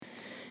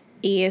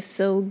Yeah,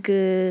 so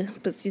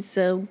good, pussy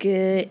so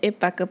good.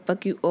 If I could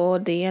fuck you all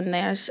day and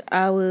night,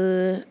 I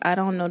would. I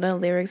don't know the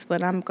lyrics,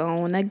 but I'm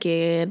gonna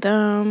get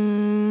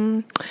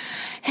them.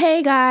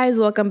 Hey guys,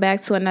 welcome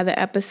back to another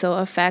episode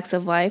of Facts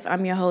of Life.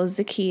 I'm your host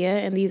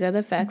Zakia, and these are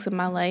the facts of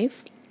my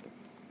life.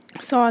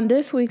 So on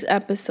this week's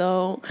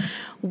episode,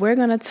 we're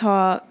gonna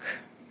talk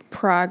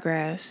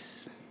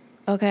progress.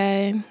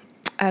 Okay,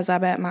 as I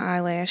bat my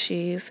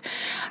eyelashes.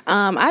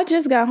 I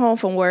just got home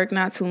from work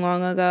not too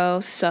long ago,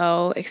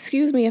 so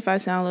excuse me if I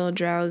sound a little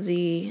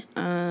drowsy.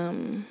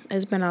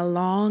 It's been a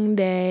long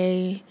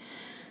day.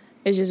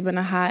 It's just been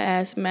a hot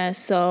ass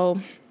mess.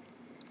 So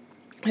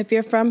if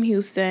you're from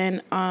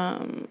Houston,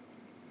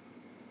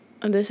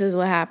 this is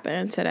what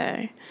happened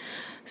today.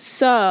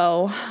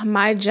 So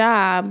my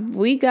job,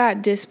 we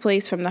got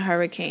displaced from the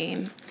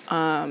hurricane.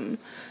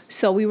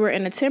 So we were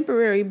in a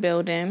temporary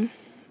building,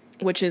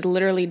 which is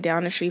literally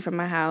down the street from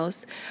my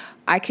house.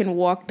 I can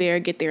walk there,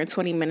 get there in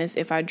 20 minutes.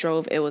 If I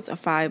drove, it was a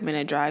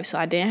 5-minute drive. So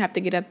I didn't have to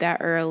get up that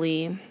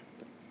early.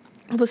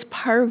 It was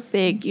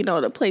perfect. You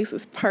know, the place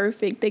was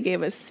perfect. They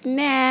gave us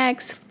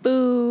snacks,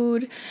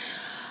 food.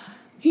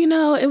 You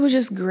know, it was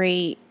just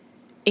great.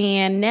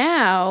 And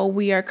now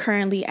we are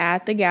currently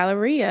at the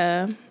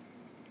Galleria.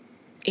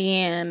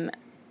 And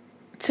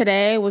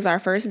today was our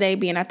first day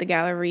being at the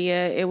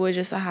Galleria. It was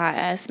just a hot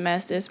ass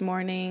mess this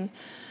morning.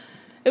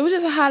 It was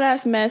just a hot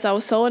ass mess. I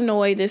was so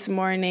annoyed this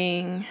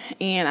morning,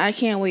 and I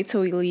can't wait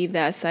till we leave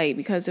that site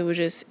because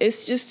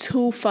it's just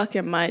too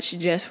fucking much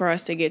just for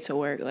us to get to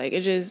work. Like,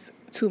 it's just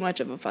too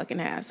much of a fucking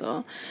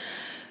hassle.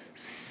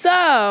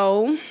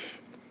 So,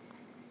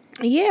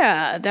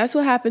 yeah, that's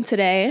what happened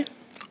today.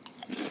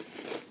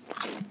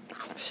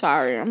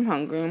 Sorry, I'm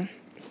hungry.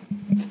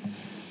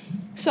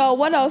 So,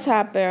 what else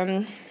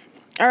happened?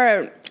 All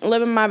right,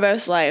 living my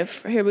best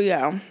life. Here we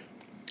go.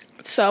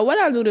 So, what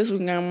I do this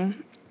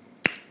weekend?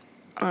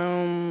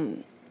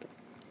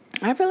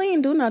 I really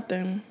didn't do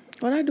nothing.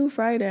 What I do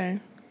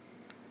Friday?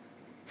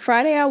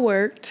 Friday I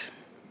worked,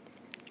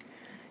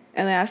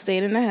 and then I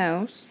stayed in the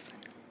house.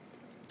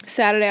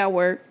 Saturday I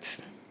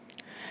worked.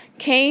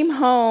 Came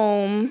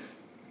home.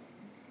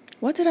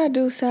 What did I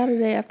do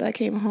Saturday after I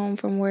came home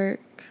from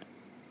work?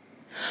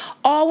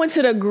 Oh, I went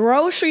to the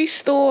grocery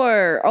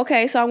store.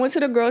 Okay, so I went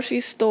to the grocery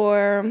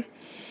store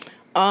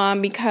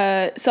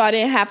because I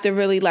didn't have to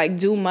really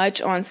do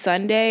much on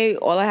Sunday.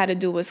 All I had to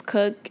do was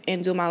cook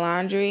and do my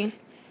laundry.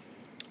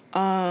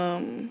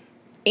 And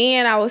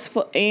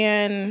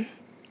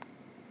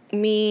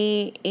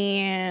me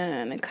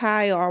and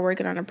Kyle are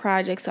working on a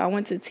project, so I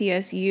went to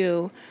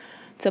TSU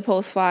to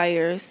post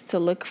flyers to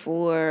look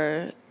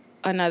for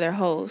another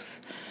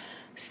host.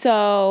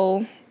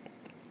 So,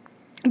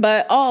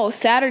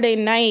 Saturday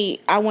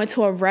night I went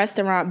to a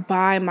restaurant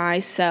by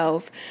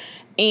myself,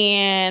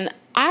 and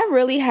I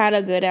really had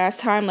a good ass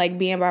time,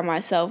 being by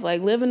myself,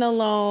 living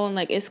alone.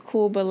 It's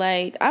cool, but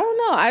I don't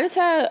know.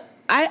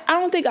 I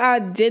don't think I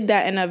did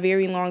that in a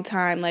very long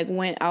time,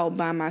 went out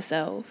by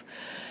myself.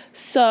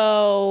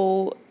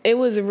 So it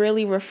was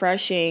really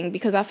refreshing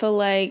because I feel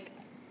I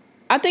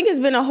think it's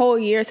been a whole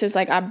year since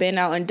I've been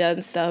out and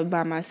done stuff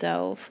by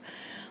myself.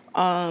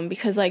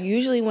 Because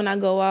usually when I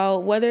go out,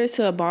 whether it's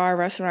to a bar or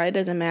restaurant, it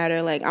doesn't matter.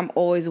 I'm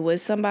always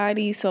with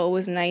somebody. So it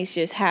was nice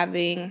just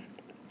having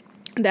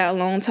that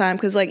alone time.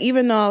 Because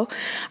even though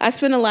I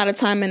spend a lot of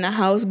time in the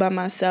house by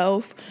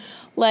myself,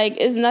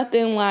 it's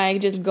nothing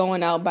like just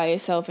going out by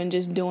yourself and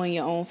just doing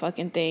your own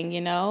fucking thing,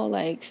 you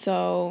know?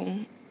 So,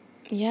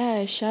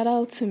 yeah, shout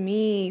out to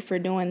me for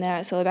doing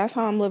that. So that's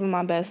how I'm living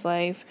my best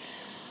life.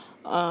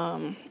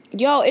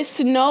 It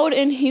snowed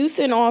in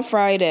Houston on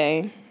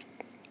Friday.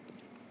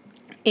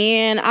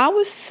 And I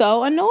was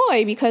so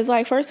annoyed because,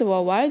 first of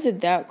all, why is it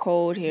that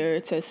cold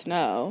here to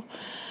snow?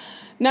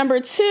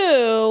 Number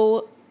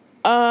two,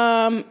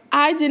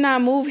 I did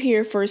not move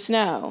here for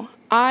snow.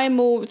 I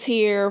moved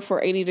here for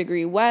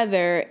 80-degree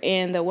weather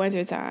in the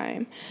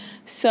wintertime.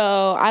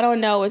 So I don't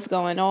know what's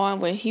going on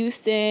with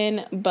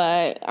Houston,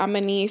 but I'm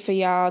going to need for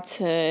y'all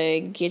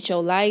to get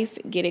your life,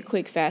 get it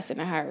quick, fast,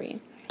 in a hurry.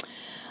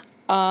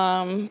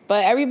 But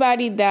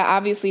everybody that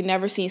obviously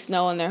never seen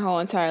snow in their whole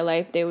entire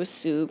life, they were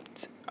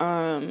souped.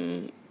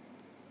 All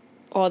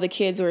the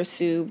kids were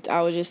souped.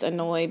 I was just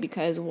annoyed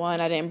because, one,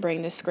 I didn't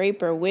bring the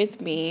scraper with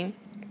me,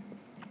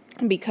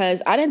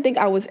 because I didn't think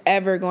I was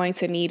ever going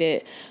to need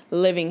it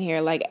living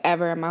here,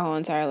 ever in my whole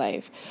entire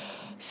life.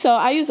 So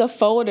I use a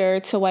folder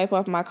to wipe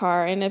off my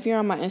car. And if you're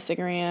on my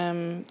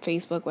Instagram,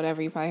 Facebook,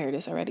 whatever, you probably heard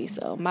this already,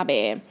 so my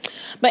bad.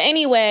 But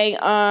anyway,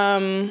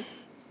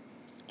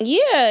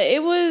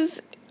 it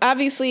was,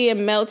 obviously it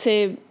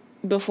melted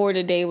before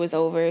the day was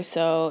over,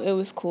 so it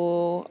was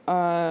cool.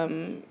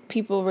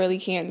 People really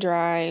can't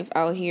drive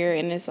out here,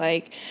 and it's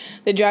the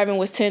driving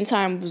was 10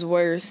 times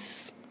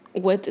worse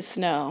with the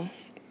snow.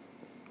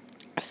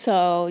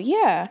 So,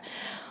 yeah.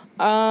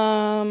 What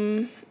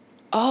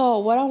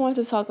I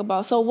wanted to talk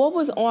about. So, what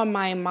was on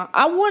my mind?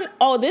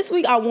 This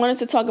week I wanted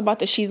to talk about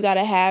the She's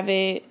Gotta Have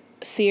It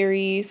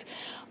series,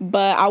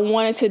 but I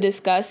wanted to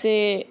discuss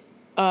it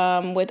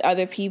with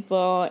other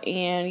people,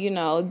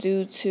 and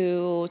due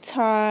to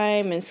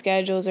time and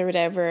schedules or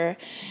whatever,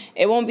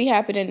 it won't be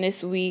happening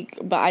this week.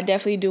 But I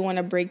definitely do want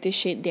to break this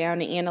shit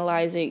down and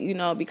analyze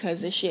it,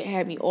 because this shit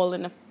had me all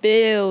in the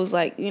feels,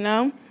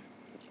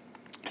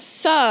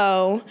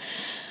 so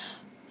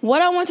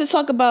what I want to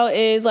talk about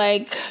is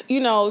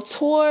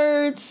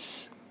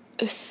towards,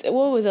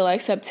 what was it,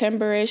 like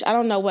September-ish? I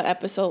don't know what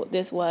episode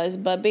this was,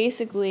 but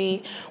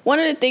basically one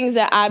of the things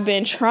that I've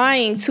been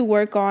trying to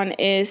work on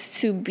is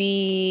to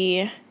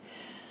be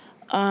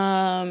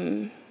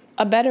a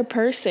better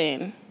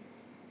person.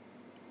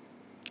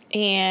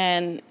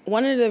 And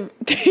one of the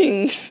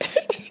things,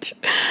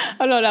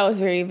 I know that was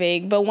very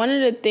vague, but one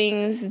of the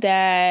things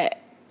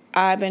that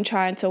I've been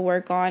trying to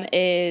work on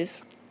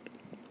is,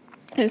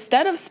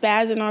 instead of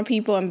spazzing on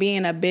people and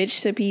being a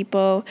bitch to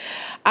people,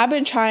 I've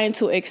been trying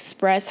to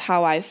express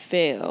how I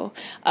feel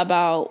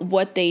about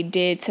what they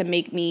did to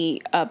make me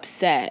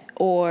upset,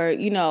 or,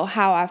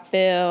 how I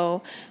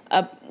feel.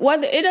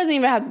 Whether it doesn't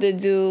even have to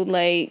do,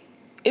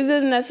 it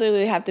doesn't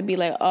necessarily have to be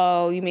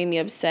oh, you made me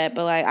upset,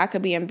 but I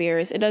could be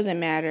embarrassed. It doesn't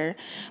matter.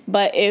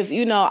 But if,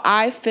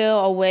 I feel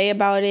a way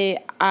about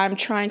it, I'm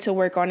trying to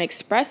work on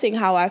expressing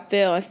how I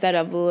feel instead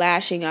of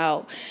lashing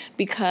out,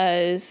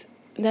 because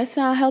that's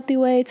not a healthy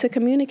way to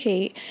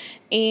communicate.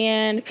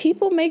 And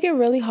people make it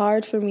really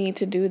hard for me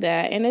to do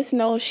that. And it's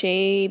no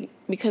shade,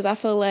 because I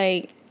feel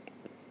like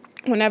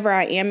whenever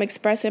I am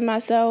expressing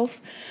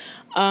myself,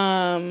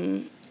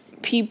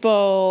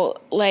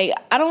 people,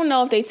 I don't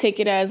know if they take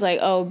it as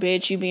oh,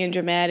 bitch, you being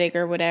dramatic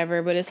or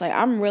whatever. But it's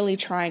I'm really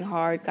trying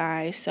hard,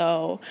 guys.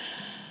 So,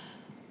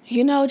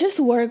 just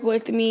work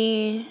with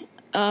me.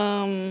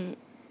 I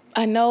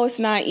know it's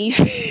not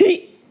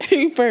easy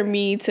for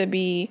me to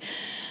be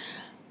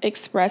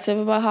expressive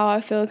about how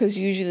I feel, because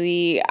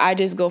usually I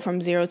just go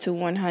from 0 to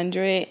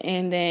 100,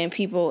 and then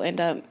people end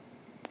up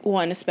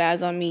wanting to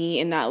spaz on me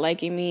and not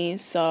liking me.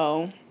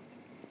 So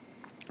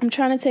I'm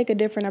trying to take a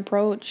different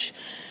approach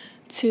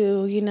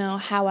to,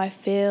 how I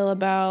feel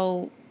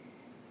about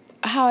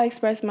how I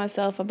express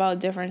myself about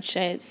different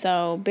shit.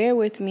 So bear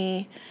with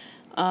me.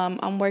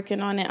 I'm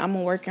working on it. I'm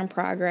a work in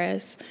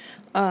progress.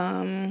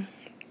 But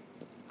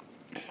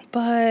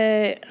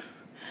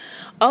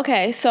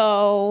okay,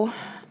 so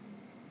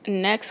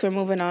next, we're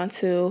moving on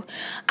to,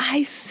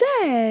 I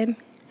said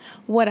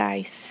what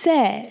I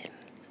said,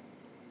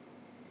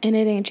 and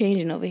it ain't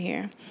changing over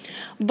here.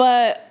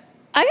 But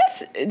I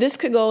guess this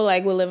could go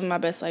with living my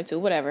best life too,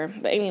 whatever.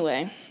 But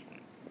anyway,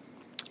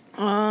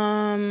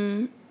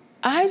 I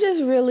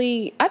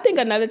think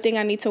another thing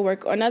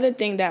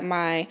that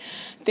my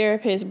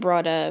therapist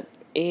brought up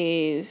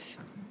is,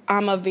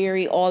 I'm a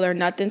very all or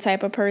nothing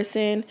type of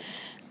person.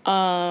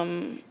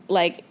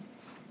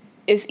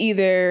 It's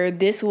either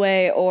this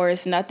way or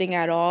it's nothing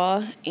at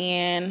all.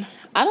 And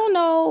I don't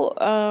know.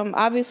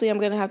 Obviously, I'm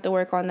going to have to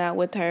work on that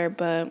with her.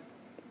 But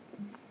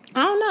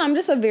I don't know. I'm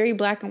just a very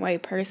black and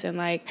white person.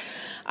 I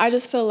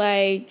just feel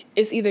like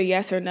it's either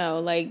yes or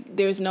no.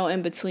 There's no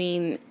in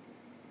between.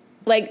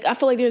 I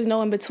feel like there's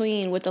no in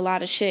between with a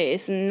lot of shit.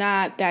 It's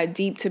not that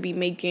deep to be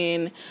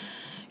making,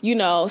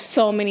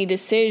 so many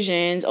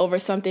decisions over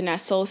something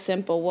that's so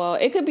simple. Well,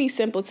 it could be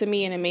simple to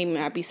me and it may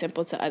not be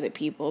simple to other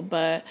people.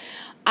 But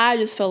I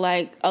just feel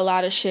like a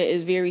lot of shit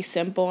is very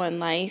simple in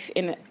life,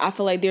 and I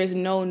feel like there's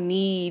no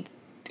need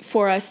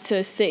for us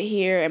to sit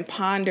here and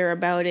ponder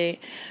about it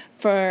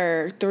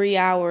for 3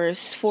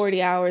 hours,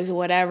 40 hours,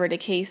 whatever the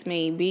case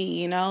may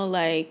be,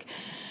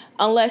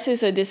 unless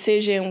it's a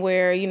decision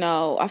where,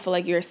 I feel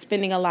like you're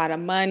spending a lot of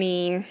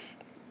money,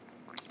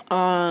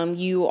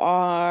 you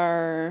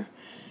are,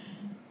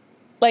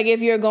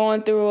 if you're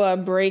going through a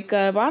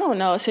breakup, I don't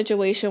know, a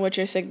situation with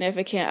your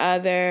significant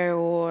other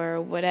or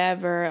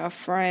whatever, a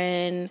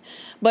friend.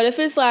 But if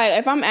it's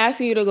if I'm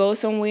asking you to go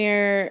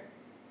somewhere,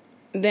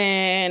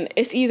 then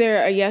it's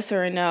either a yes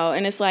or a no.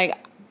 And it's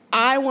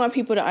I want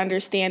people to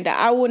understand that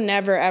I will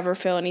never, ever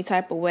feel any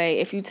type of way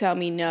if you tell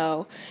me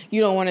no, you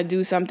don't want to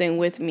do something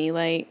with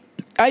me.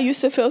 I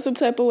used to feel some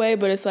type of way,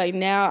 but it's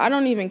now I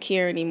don't even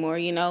care anymore,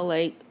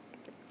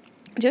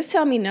 just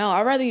tell me no.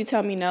 I'd rather you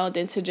tell me no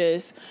than to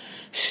just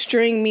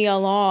string me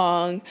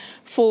along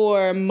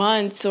for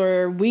months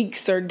or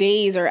weeks or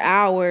days or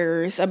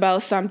hours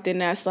about something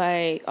that's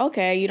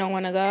okay, you don't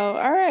want to go?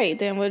 All right,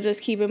 then we'll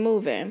just keep it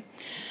moving.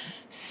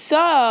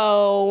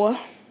 So,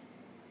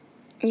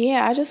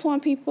 yeah, I just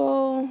want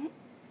people,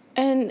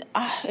 and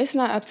it's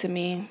not up to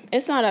me.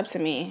 It's not up to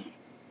me,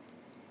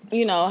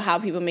 how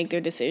people make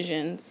their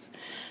decisions.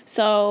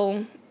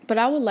 So, but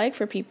I would like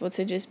for people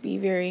to just be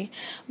very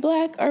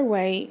black or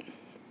white,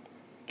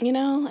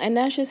 and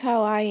that's just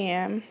how I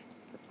am.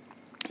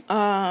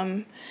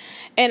 And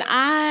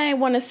I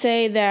want to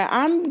say that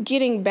I'm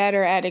getting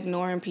better at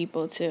ignoring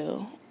people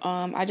too.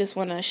 I just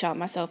want to shout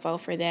myself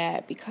out for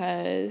that,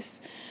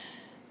 because,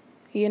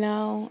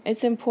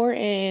 it's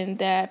important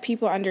that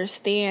people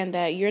understand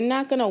that you're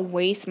not going to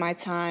waste my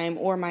time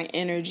or my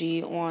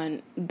energy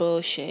on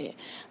bullshit.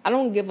 I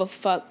don't give a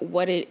fuck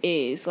what it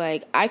is. I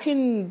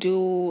can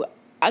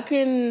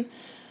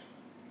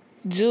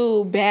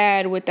do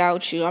bad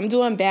without you. I'm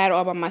doing bad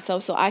all by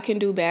myself, so I can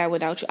do bad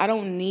without you. I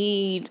don't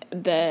need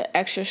the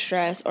extra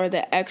stress or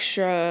the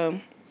extra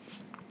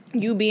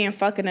you being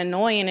fucking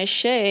annoying as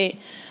shit.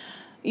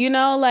 You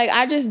know, like,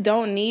 I just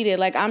don't need it.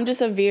 Like, I'm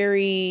just a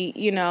very,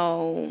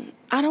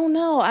 I don't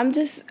know.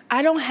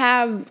 I don't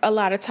have a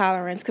lot of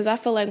tolerance because I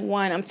feel like,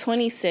 one, I'm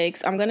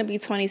 26. I'm going to be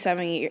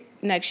 27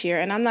 next year.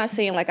 And I'm not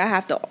saying, like, I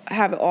have to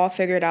have it all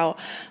figured out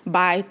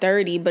by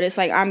 30, but it's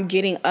like I'm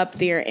getting up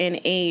there in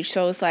age.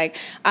 So it's like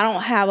I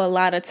don't have a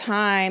lot of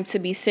time to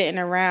be sitting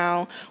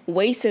around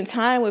wasting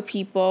time with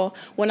people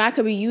when I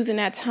could be using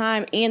that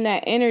time and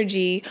that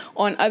energy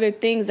on other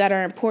things that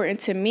are important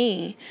to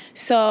me.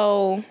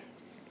 So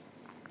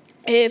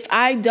if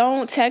I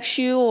don't text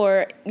you,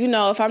 or,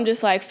 if I'm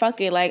just like,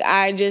 fuck it, like,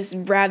 I just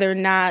rather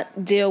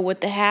not deal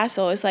with the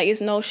hassle. It's like,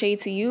 it's no shade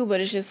to you,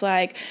 but it's just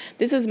like,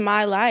 this is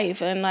my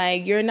life. And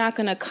like, you're not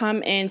going to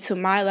come into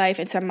my life,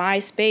 into my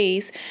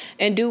space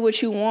and do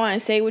what you want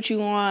and say what you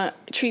want,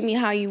 treat me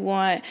how you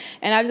want.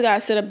 And I just got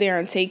to sit up there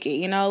and take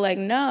it, like,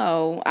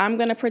 no, I'm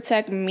going to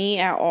protect me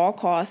at all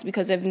costs,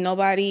 because if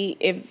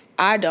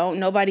I don't,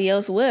 nobody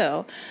else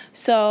will.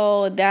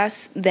 So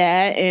that's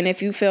that. And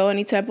if you feel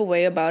any type of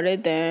way about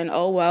it, then,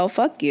 oh, well,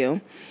 fuck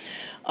you.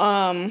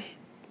 Oh,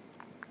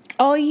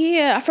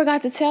 yeah, I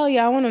forgot to tell you,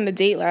 I went on a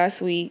date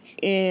last week,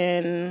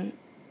 and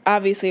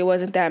obviously it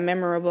wasn't that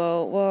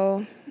memorable.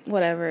 Well,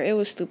 whatever. It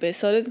was stupid.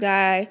 So this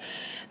guy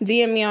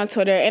DM'd me on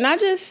Twitter, and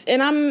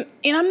I'm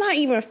not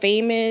even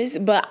famous,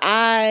 but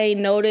I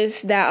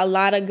noticed that a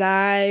lot of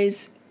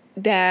guys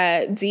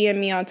that DM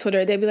me on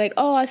Twitter, they'd be like,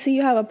 oh, I see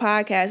you have a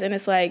podcast. And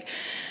it's like,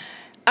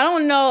 I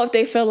don't know if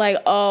they feel like,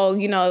 oh,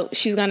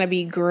 she's going to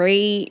be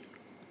great,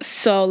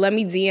 so let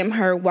me DM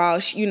her while,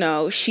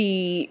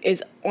 she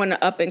is on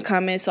the up and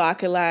coming, so I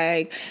could,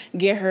 like,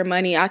 get her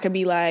money. I could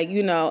be, like,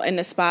 in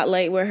the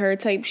spotlight with her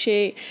type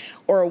shit,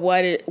 or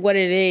what it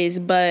is.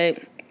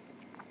 But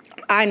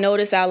I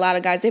noticed that a lot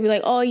of guys, they'd be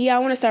like, oh, yeah, I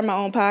want to start my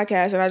own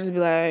podcast. And I just be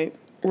like,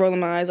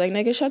 rolling my eyes like,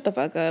 nigga, shut the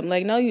fuck up.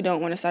 Like, no, you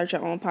don't want to start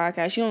your own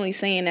podcast. You only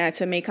saying that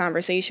to make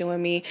conversation with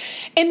me.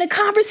 And the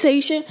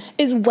conversation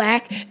is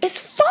whack as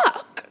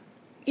fuck.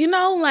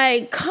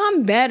 Like,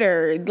 come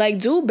better. Like,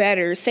 do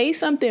better. Say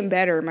something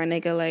better, my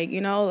nigga. Like,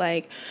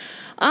 like,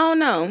 I don't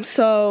know.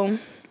 So,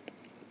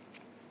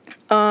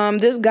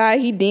 this guy,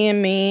 he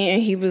DM'd me,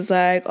 and he was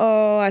like,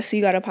 oh, I see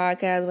you got a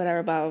podcast,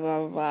 whatever, blah,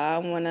 blah, blah,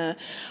 blah.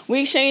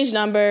 We exchanged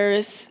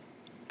numbers.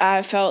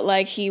 I felt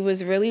like he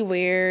was really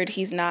weird.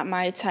 He's not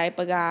my type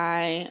of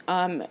guy.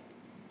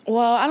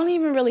 Well, I don't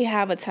even really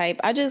have a type.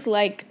 I just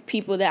like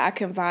people that I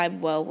can vibe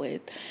well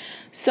with.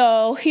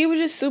 So he was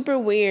just super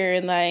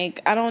weird.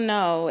 Like, I don't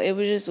know. It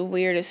was just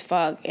weird as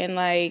fuck. And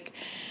like,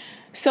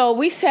 so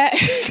we sat.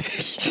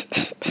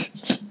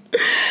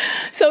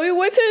 So we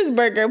went to his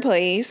burger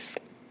place,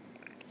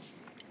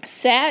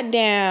 sat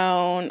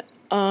down.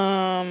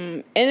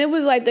 And it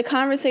was like the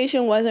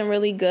conversation wasn't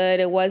really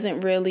good. It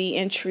wasn't really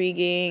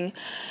intriguing.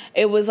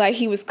 It was like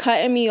he was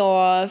cutting me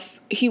off.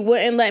 He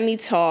wouldn't let me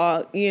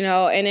talk, and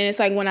then it's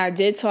like when I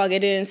did talk, it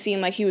didn't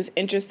seem like he was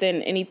interested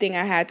in anything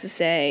I had to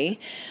say.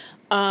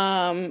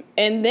 And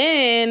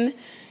then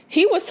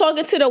he was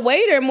talking to the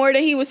waiter more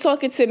than he was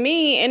talking to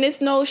me, and it's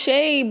no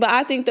shade, but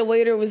I think the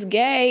waiter was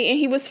gay, and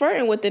he was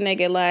flirting with the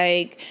nigga.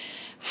 Like,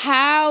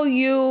 how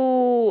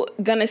you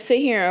gonna sit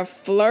here and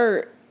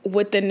flirt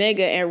with the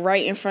nigga and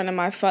right in front of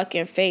my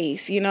fucking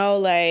face,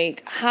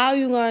 like, how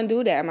you gonna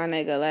do that, my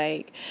nigga?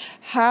 Like,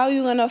 how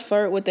you gonna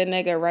flirt with the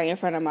nigga right in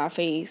front of my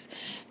face?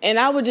 And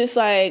I would just,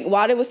 like,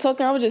 while they was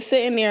talking, I was just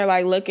sitting there,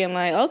 like, looking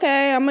like,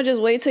 okay, I'm gonna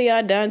just wait till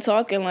y'all done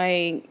talking.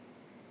 Like,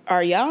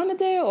 are y'all on a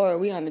date or are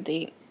we on a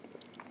date?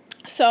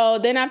 So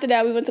then after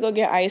that, we went to go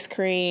get ice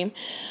cream.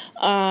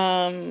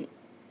 And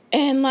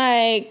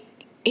like,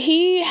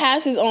 he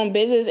has his own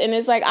business, and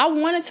it's like, I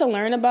wanted to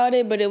learn about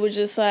it, but it was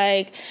just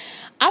like,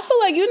 I feel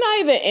like you're not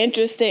even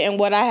interested in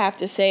what I have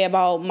to say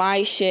about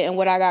my shit and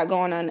what I got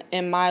going on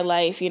in my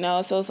life,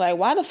 So it's like,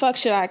 why the fuck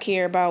should I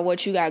care about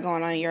what you got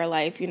going on in your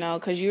life,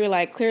 Because you're,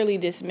 like, clearly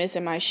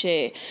dismissing my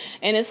shit.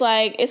 And it's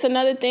like, it's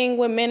another thing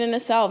with men in the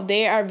South.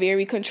 They are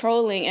very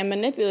controlling and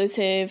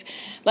manipulative.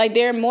 Like,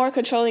 they're more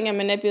controlling and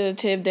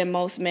manipulative than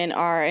most men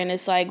are. And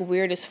it's, like,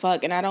 weird as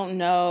fuck. And I don't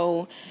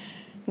know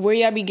where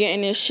y'all be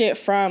getting this shit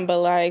from, but,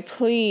 like,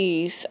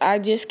 please, I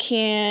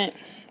can't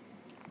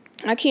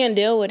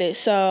deal with it.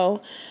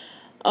 So,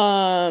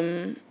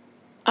 I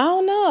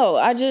don't know.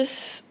 I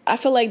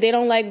feel like they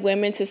don't like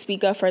women to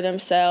speak up for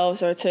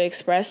themselves or to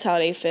express how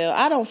they feel.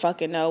 I don't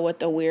fucking know what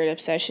the weird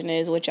obsession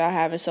is with y'all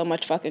having so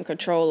much fucking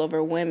control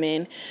over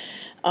women.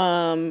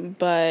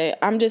 But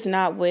I'm just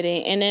not with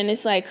it. And then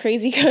it's like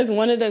crazy because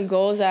one of the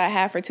goals that I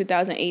have for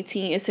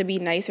 2018 is to be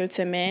nicer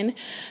to men.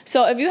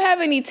 So if you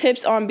have any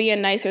tips on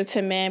being nicer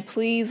to men,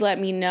 please let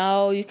me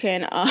know. You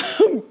can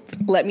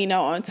let me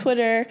know on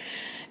Twitter,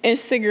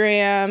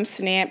 Instagram,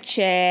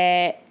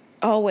 Snapchat.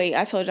 Oh, wait,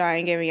 I told y'all I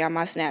ain't giving y'all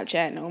my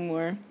Snapchat no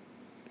more.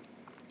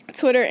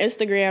 Twitter,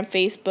 Instagram,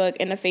 Facebook,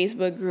 and the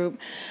Facebook group.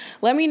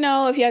 Let me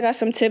know if y'all got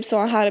some tips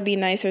on how to be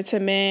nicer to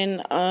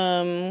men.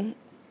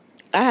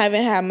 I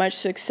haven't had much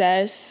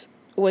success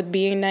with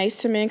being nice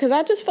to men because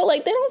I just feel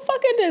like they don't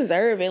fucking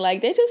deserve it.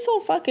 Like, they just so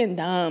fucking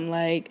dumb.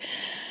 Like,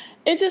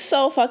 it's just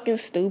so fucking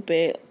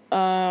stupid.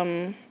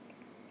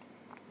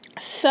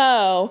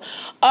 So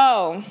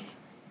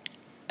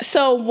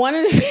one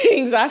of the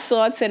things I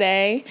saw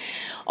today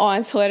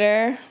on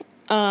Twitter,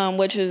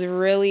 which is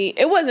really,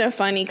 it wasn't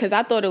funny because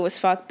I thought it was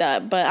fucked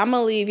up, but I'm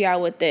gonna leave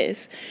y'all with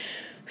this.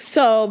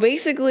 So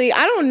basically,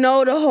 I don't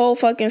know the whole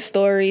fucking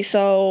story,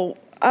 so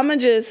I'm gonna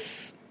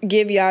just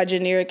give y'all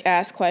generic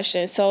ass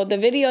questions. So the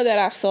video that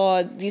I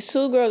saw, these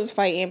two girls was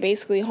fighting.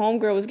 Basically,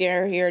 homegirl was getting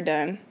her hair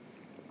done,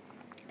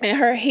 and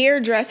her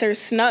hairdresser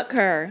snuck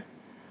her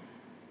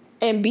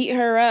and beat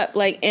her up,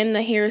 like, in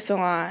the hair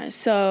salon.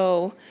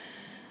 So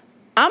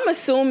I'm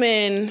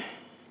assuming,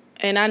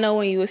 and I know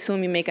when you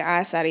assume you make an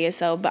ass out of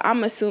yourself, but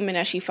I'm assuming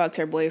that she fucked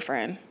her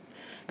boyfriend.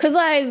 Because,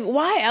 like,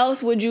 why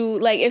else would you,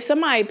 like, if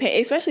somebody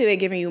pay, especially if they're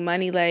giving you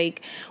money,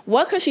 like,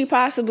 what could she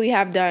possibly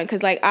have done?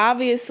 Because, like,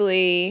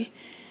 obviously,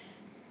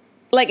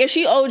 like, if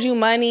she owed you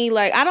money,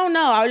 like, I don't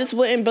know. I just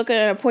wouldn't book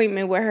an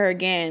appointment with her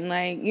again,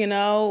 like, you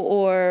know,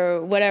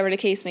 or whatever the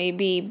case may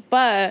be.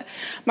 But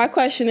my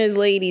question is,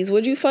 ladies,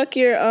 would you fuck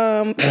your,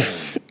 I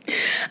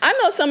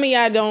know some of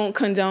y'all don't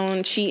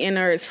condone cheating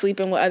or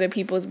sleeping with other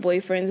people's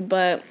boyfriends,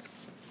 but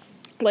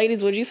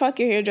ladies, would you fuck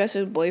your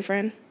hairdresser's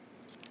boyfriend?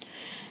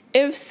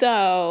 If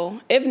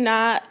so, if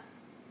not,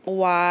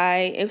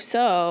 why? If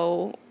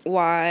so,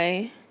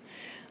 why?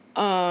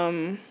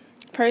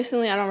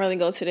 Personally, I don't really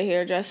go to the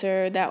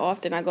hairdresser that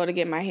often. I go to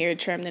get my hair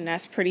trimmed, and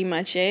that's pretty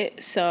much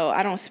it. So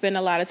I don't spend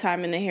a lot of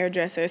time in the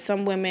hairdresser.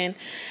 Some women,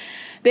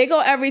 they go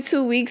every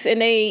 2 weeks,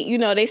 and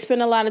they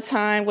spend a lot of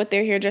time with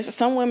their hairdresser.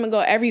 Some women go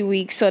every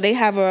week, so they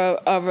have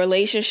a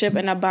relationship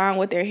and a bond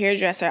with their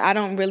hairdresser. I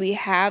don't really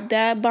have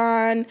that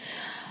bond.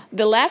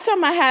 The last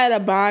time I had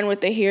a bond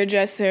with the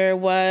hairdresser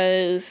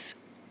was,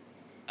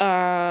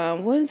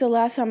 when was the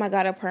last time I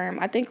got a perm?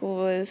 I think it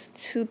was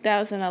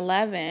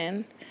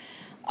 2011.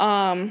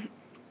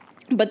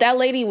 But that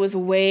lady was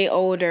way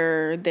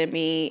older than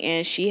me,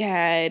 and she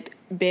had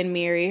been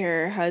married.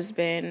 Her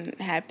husband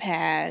had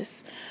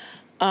passed.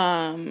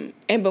 And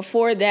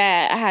before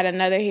that, I had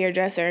another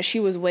hairdresser, and she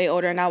was way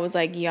older, and I was,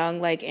 like,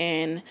 young, like,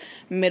 in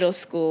middle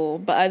school.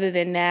 But other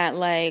than that,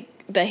 like,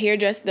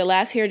 the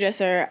last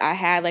hairdresser I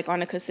had, like,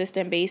 on a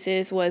consistent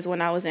basis was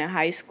when I was in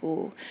high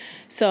school.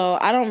 So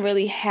I don't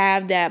really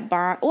have that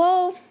bond.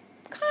 Well,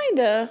 kind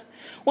of.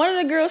 One of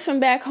the girls from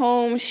back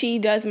home, she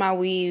does my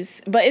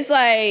weaves. But it's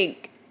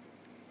like,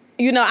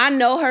 I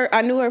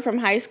knew her from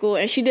high school,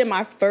 and she did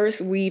my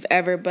first weave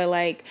ever. But,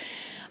 like,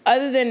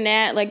 other than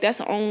that, like, that's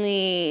the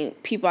only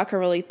people I can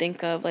really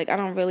think of. Like, I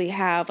don't really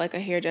have, like, a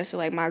hairdresser,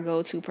 like, my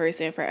go-to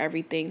person for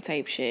everything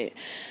type shit.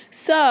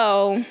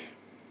 So,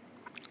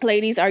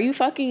 ladies, are you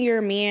fucking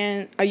your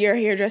man, or your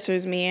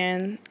hairdresser's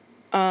man?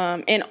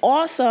 And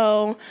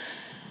also,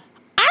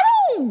 I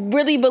don't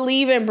really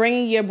believe in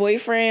bringing your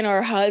boyfriend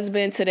or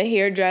husband to the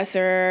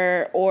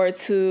hairdresser or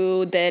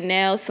to the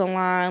nail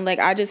salon. Like,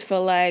 I just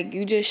feel like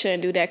you just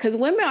shouldn't do that, because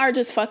women are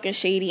just fucking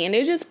shady, and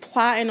they're just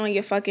plotting on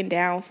your fucking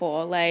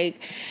downfall.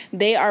 Like,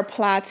 they are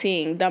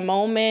plotting. The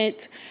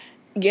moment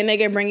your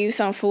nigga bring you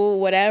some food,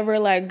 whatever,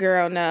 like,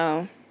 girl,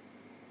 no.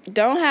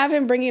 Don't have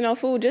him bring you no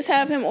food. Just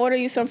have him order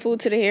you some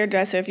food to the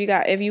hairdresser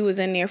if you was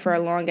in there for a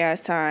long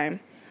ass time.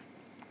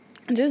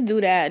 Just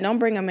do that. Don't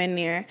bring him in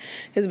there,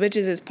 because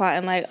bitches is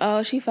plotting like,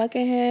 oh, she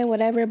fucking him,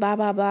 whatever, blah,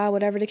 blah, blah,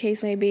 whatever the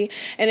case may be.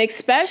 And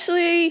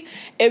especially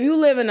if you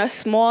live in a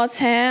small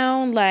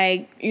town,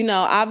 like,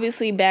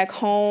 obviously back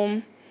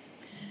home,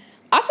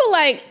 I feel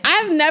like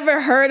I've never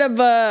heard of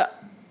a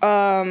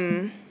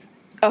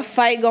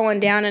fight going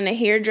down in a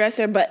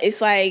hairdresser, but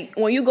it's like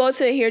when you go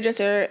to a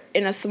hairdresser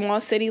in a small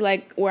city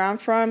like where I'm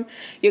from,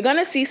 you're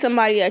gonna see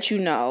somebody that you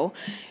know.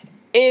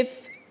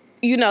 If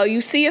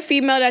you see a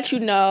female that you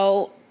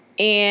know,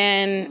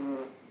 and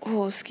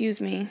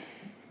excuse me,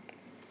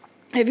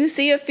 if you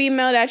see a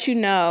female that you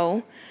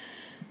know,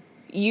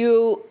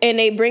 and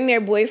they bring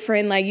their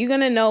boyfriend, like, you're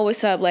gonna know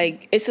what's up.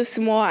 Like, it's a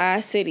small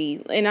ass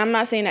city, and I'm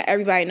not saying that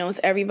everybody knows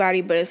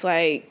everybody, but it's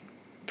like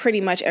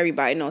pretty much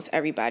everybody knows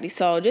everybody.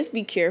 So just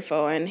be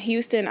careful. And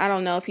Houston, I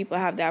don't know if people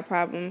have that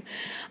problem.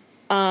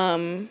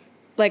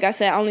 Like I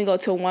said, I only go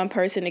to one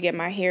person to get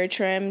my hair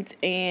trimmed,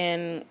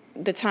 and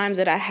the times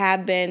that I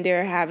have been,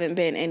 there haven't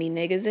been any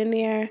niggas in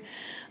there.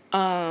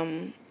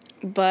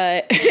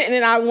 But and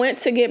then I went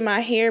to get my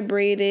hair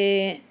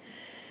braided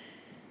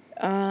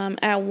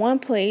at one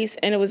place,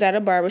 and it was at a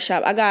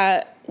barbershop. I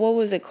got, what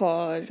was it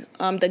called?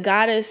 The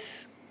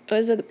Goddess,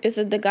 is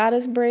it the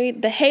Goddess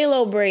braid? The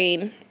Halo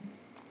braid.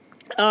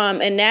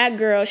 And that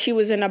girl, she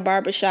was in a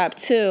barbershop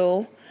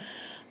too.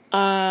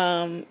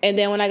 And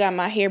then when I got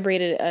my hair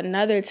braided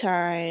another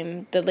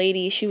time, the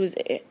lady, she was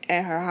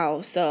at her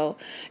house. So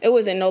it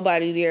wasn't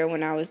nobody there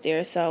when I was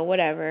there. So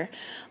whatever.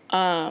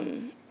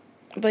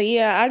 But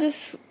yeah, I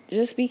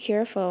just be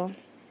careful.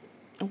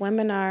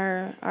 Women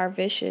are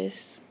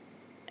vicious,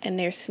 and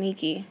they're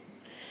sneaky.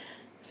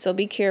 So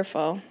be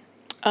careful.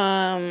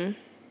 Yeah,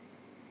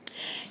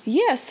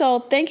 so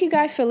thank you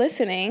guys for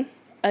listening.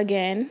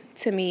 again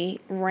to me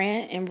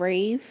rant and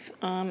rave.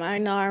 I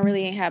know I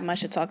really ain't have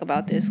much to talk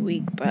about this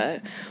week,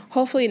 but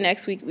hopefully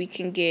next week we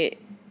can get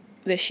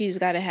the She's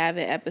Gotta Have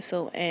It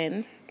episode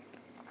in.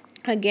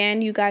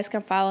 Again, you guys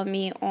can follow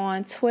me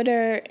on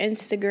Twitter,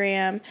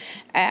 Instagram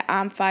at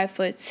I'm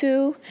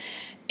 5'2".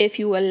 If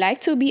you would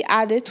like to be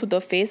added to the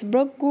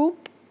Facebook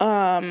group,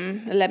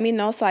 let me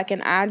know so I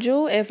can add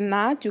you. If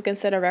not, you can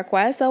set a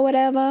request or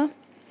whatever.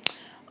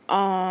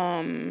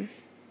 Oh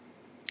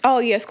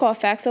yeah, it's called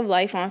Facts of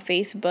Life on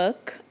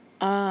Facebook.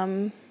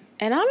 And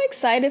I'm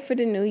excited for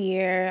the new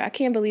year. I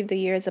can't believe the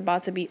year is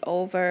about to be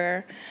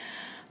over.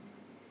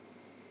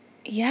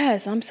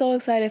 Yes, I'm so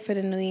excited for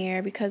the new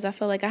year because I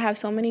feel like I have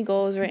so many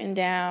goals written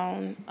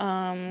down.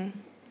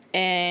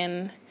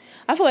 And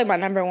I feel like my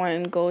number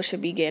one goal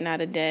should be getting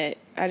out of debt.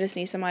 I just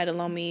need somebody to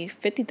loan me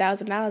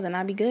 $50,000 and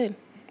I'll be good.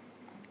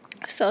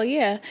 So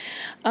yeah,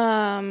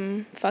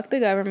 fuck the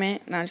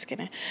government. No, I'm just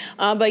kidding.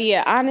 But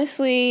yeah,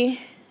 honestly,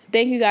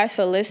 thank you guys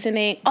for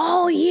listening.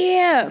 Oh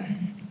yeah.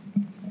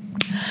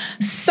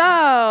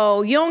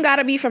 So you don't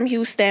gotta be from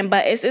Houston,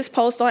 but it's this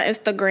post on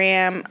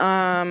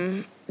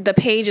Instagram. The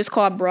page is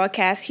called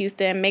Broadcast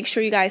Houston. Make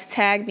sure you guys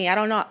tag me.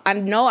 I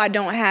know I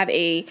don't have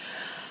a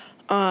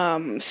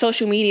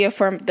social media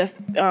for the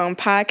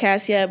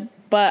podcast yet,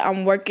 but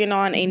I'm working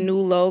on a new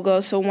logo.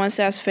 So once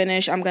that's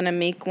finished, I'm gonna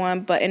make one.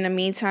 But in the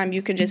meantime,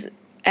 you can just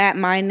add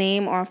my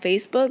name on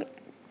Facebook.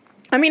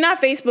 I mean,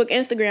 not Facebook,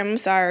 Instagram, I'm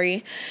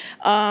sorry.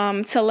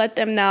 To let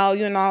them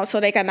know, so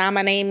they can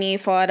nominate me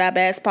for the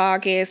best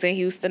podcast in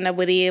Houston or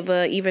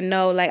whatever, even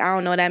though, like, I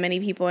don't know that many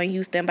people in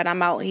Houston, but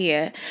I'm out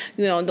here,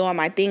 doing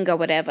my thing or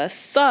whatever.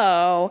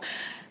 So,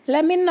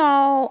 let me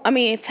know.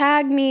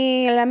 Tag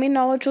me. Let me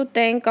know what you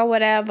think or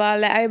whatever.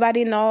 Let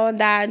everybody know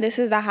that this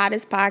is the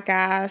hottest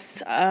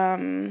podcast.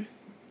 And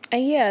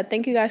yeah,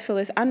 thank you guys for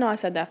listening. I know I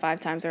said that 5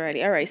 times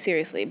already. All right,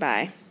 seriously,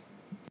 bye.